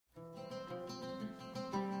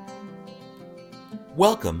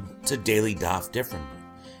Welcome to Daily Daf Differently,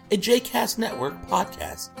 a JCast Network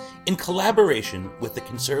podcast in collaboration with the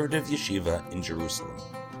Conservative Yeshiva in Jerusalem.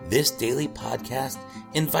 This daily podcast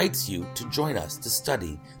invites you to join us to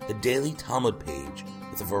study the daily Talmud page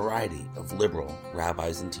with a variety of liberal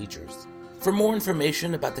rabbis and teachers. For more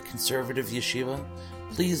information about the Conservative Yeshiva,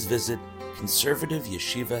 please visit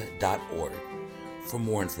conservativeyeshiva.org. For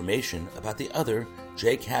more information about the other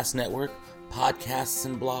JCast Network podcasts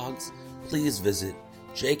and blogs, please visit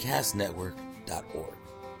jcastnetwork.org.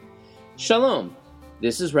 Shalom,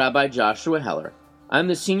 this is Rabbi Joshua Heller. I'm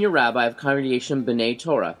the Senior Rabbi of Congregation B'nai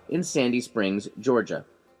Torah in Sandy Springs, Georgia.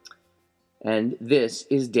 And this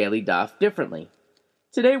is Daily Daf Differently.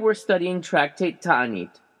 Today we're studying Tractate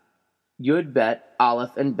Ta'anit, Yud Bet,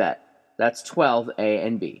 Aleph, and Bet. That's 12a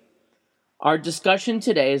and b. Our discussion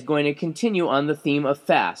today is going to continue on the theme of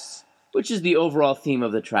fasts, which is the overall theme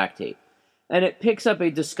of the tractate. And it picks up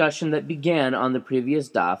a discussion that began on the previous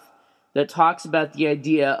daf that talks about the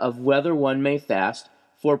idea of whether one may fast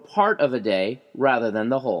for part of a day rather than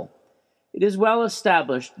the whole. It is well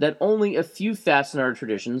established that only a few fasts in our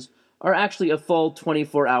traditions are actually a full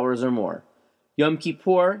 24 hours or more, Yom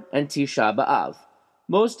Kippur and Tisha B'Av.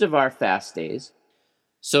 Most of our fast days,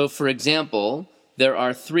 so for example, there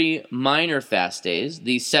are 3 minor fast days,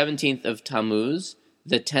 the 17th of Tammuz,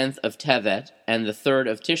 the 10th of Tevet, and the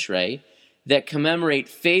 3rd of Tishrei, that commemorate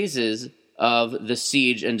phases of the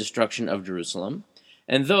siege and destruction of Jerusalem,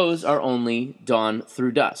 and those are only dawn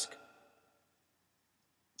through dusk.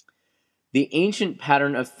 The ancient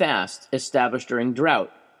pattern of fast established during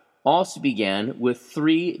drought also began with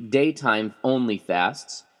 3 daytime-only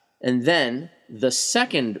fasts, and then the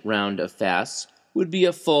second round of fasts would be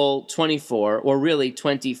a full 24, or really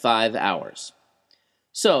 25 hours.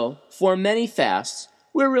 So, for many fasts,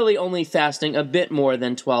 we're really only fasting a bit more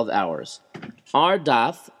than 12 hours. Our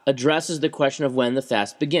daf addresses the question of when the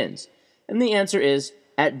fast begins, and the answer is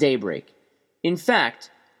at daybreak. In fact,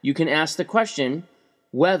 you can ask the question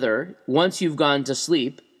whether, once you've gone to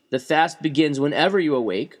sleep, the fast begins whenever you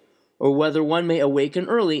awake, or whether one may awaken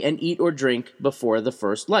early and eat or drink before the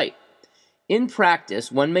first light. In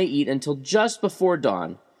practice, one may eat until just before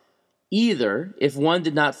dawn, either if one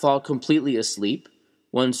did not fall completely asleep,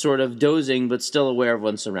 one sort of dozing but still aware of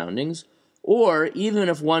one's surroundings, or even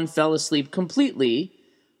if one fell asleep completely,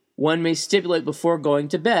 one may stipulate before going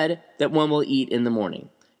to bed that one will eat in the morning.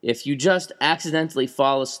 If you just accidentally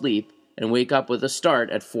fall asleep and wake up with a start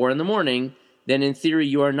at 4 in the morning, then in theory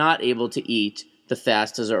you are not able to eat. The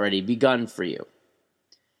fast has already begun for you.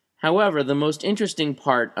 However, the most interesting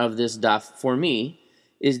part of this daf for me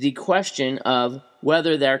is the question of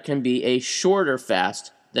whether there can be a shorter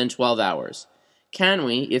fast than 12 hours. Can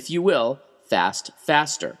we, if you will, fast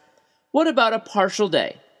faster? What about a partial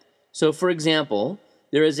day? So, for example,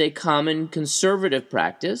 there is a common conservative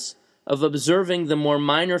practice of observing the more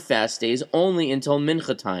minor fast days only until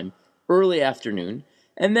mincha time, early afternoon,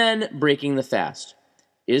 and then breaking the fast.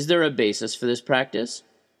 Is there a basis for this practice?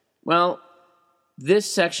 Well,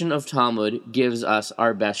 this section of Talmud gives us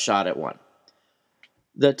our best shot at one.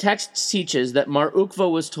 The text teaches that Mar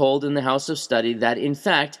Ukva was told in the house of study that, in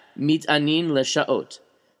fact, mit'anin leshaot,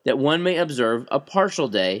 that one may observe a partial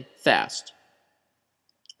day fast.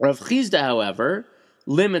 Rav Chizda, however,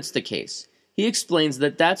 limits the case. He explains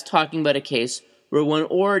that that's talking about a case where one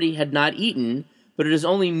already had not eaten, but it is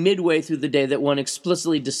only midway through the day that one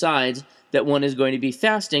explicitly decides that one is going to be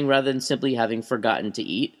fasting rather than simply having forgotten to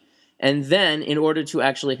eat. And then, in order to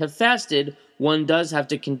actually have fasted, one does have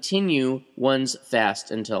to continue one's fast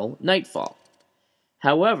until nightfall.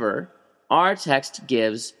 However, our text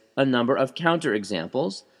gives a number of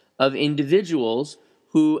counterexamples of individuals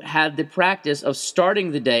who had the practice of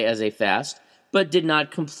starting the day as a fast, but did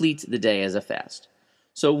not complete the day as a fast.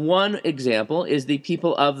 So one example is the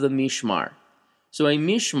people of the Mishmar. So a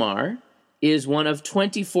Mishmar is one of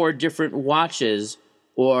 24 different watches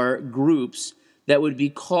or groups that would be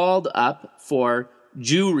called up for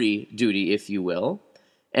jury duty, if you will,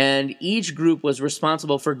 and each group was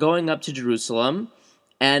responsible for going up to Jerusalem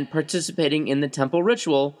and participating in the temple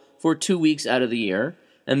ritual for 2 weeks out of the year,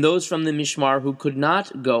 and those from the Mishmar who could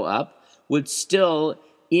not go up would still,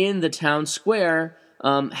 in the town square,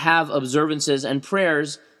 have observances and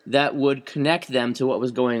prayers that would connect them to what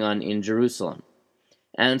was going on in Jerusalem.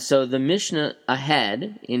 And so the Mishnah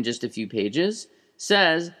ahead, in just a few pages,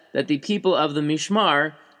 says that the people of the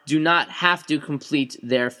Mishmar do not have to complete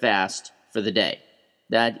their fast for the day.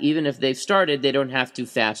 That even if they've started, they don't have to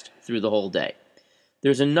fast through the whole day.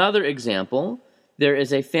 There's another example. There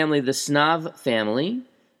is a family, the Snav family,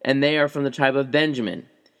 and they are from the tribe of Benjamin.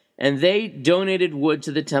 And they donated wood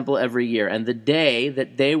to the temple every year. And the day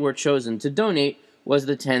that they were chosen to donate was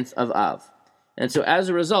the 10th of Av. And so as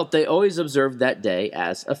a result, they always observed that day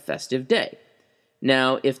as a festive day.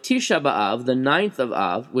 Now, if Tisha B'Av, the 9th of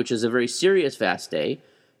Av, which is a very serious fast day,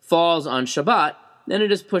 falls on Shabbat, then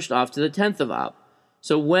it is pushed off to the 10th of Av.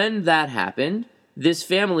 So when that happened, this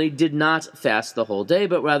family did not fast the whole day,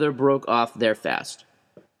 but rather broke off their fast.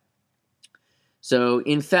 So,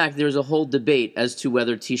 in fact, there's a whole debate as to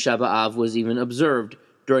whether Tisha B'Av was even observed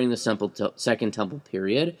during the Second Temple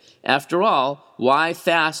period. After all, why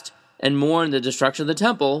fast and mourn the destruction of the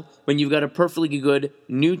temple when you've got a perfectly good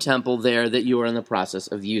new temple there that you are in the process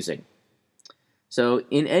of using? So,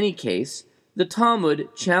 in any case, the Talmud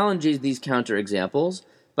challenges these counterexamples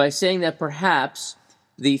by saying that perhaps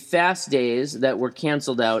the fast days that were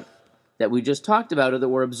canceled out, that we just talked about, or that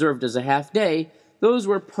were observed as a half day, those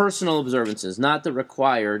were personal observances, not the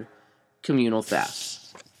required communal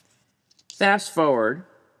fasts. Fast forward,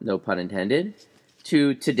 no pun intended,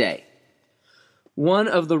 to today. One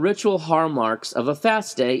of the ritual hallmarks of a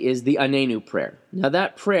fast day is the Anenu prayer. Now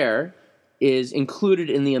that prayer is included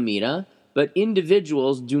in the Amidah, but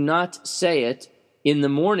individuals do not say it in the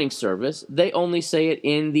morning service, they only say it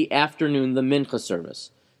in the afternoon, the Mincha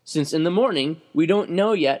service. Since in the morning, we don't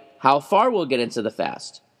know yet how far we'll get into the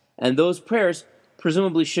fast. And those prayers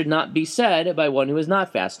presumably should not be said by one who is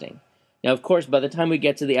not fasting. Now, of course, by the time we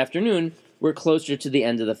get to the afternoon, we're closer to the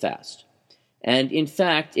end of the fast. And in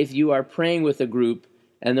fact, if you are praying with a group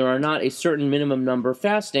and there are not a certain minimum number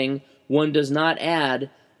fasting, one does not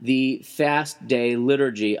add the fast day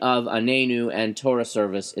liturgy of Anenu and Torah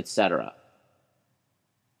service, etc.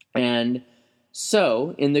 And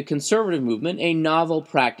so, in the conservative movement, a novel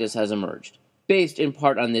practice has emerged, based in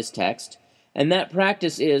part on this text, and that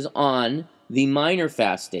practice is on the minor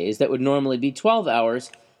fast days that would normally be 12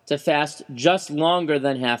 hours to fast just longer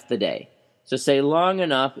than half the day. So say long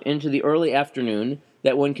enough into the early afternoon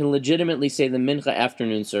that one can legitimately say the Mincha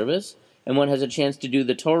afternoon service, and one has a chance to do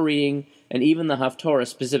the Torah reading and even the Haftorah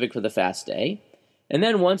specific for the fast day. And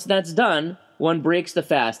then once that's done, one breaks the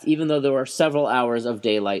fast, even though there are several hours of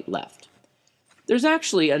daylight left. There's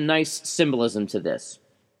actually a nice symbolism to this.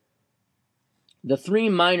 The three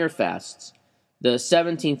minor fasts, the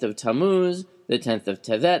 17th of Tammuz, the 10th of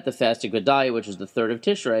Tevet, the fast of Gedaliah, which is the 3rd of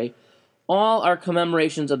Tishrei, all are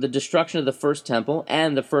commemorations of the destruction of the First Temple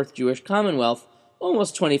and the First Jewish Commonwealth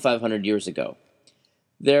almost 2,500 years ago.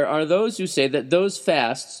 There are those who say that those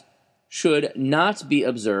fasts should not be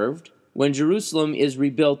observed when Jerusalem is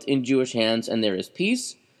rebuilt in Jewish hands and there is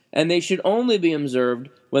peace, and they should only be observed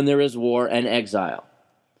when there is war and exile.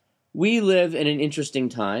 We live in an interesting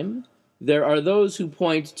time. There are those who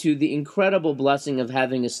point to the incredible blessing of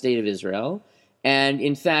having a state of Israel, and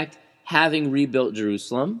in fact, having rebuilt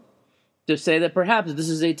Jerusalem, to say that perhaps this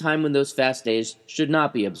is a time when those fast days should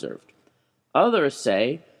not be observed. Others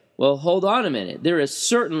say, well, hold on a minute. There is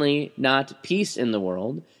certainly not peace in the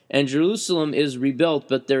world, and Jerusalem is rebuilt,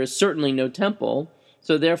 but there is certainly no temple,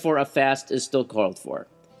 so therefore a fast is still called for.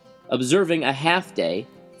 Observing a half day,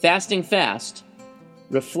 fasting fast,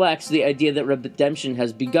 reflects the idea that redemption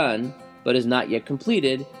has begun, but is not yet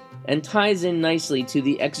completed, and ties in nicely to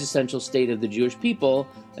the existential state of the Jewish people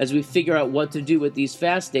as we figure out what to do with these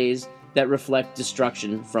fast days that reflect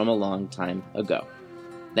destruction from a long time ago.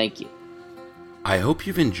 Thank you. I hope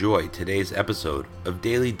you've enjoyed today's episode of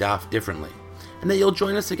Daily Daf Differently, and that you'll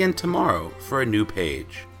join us again tomorrow for a new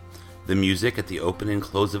page. The music at the open and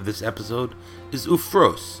close of this episode is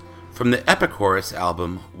Ufros from the Epicurus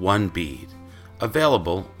album One Bead,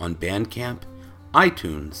 available on Bandcamp,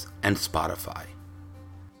 iTunes, and Spotify.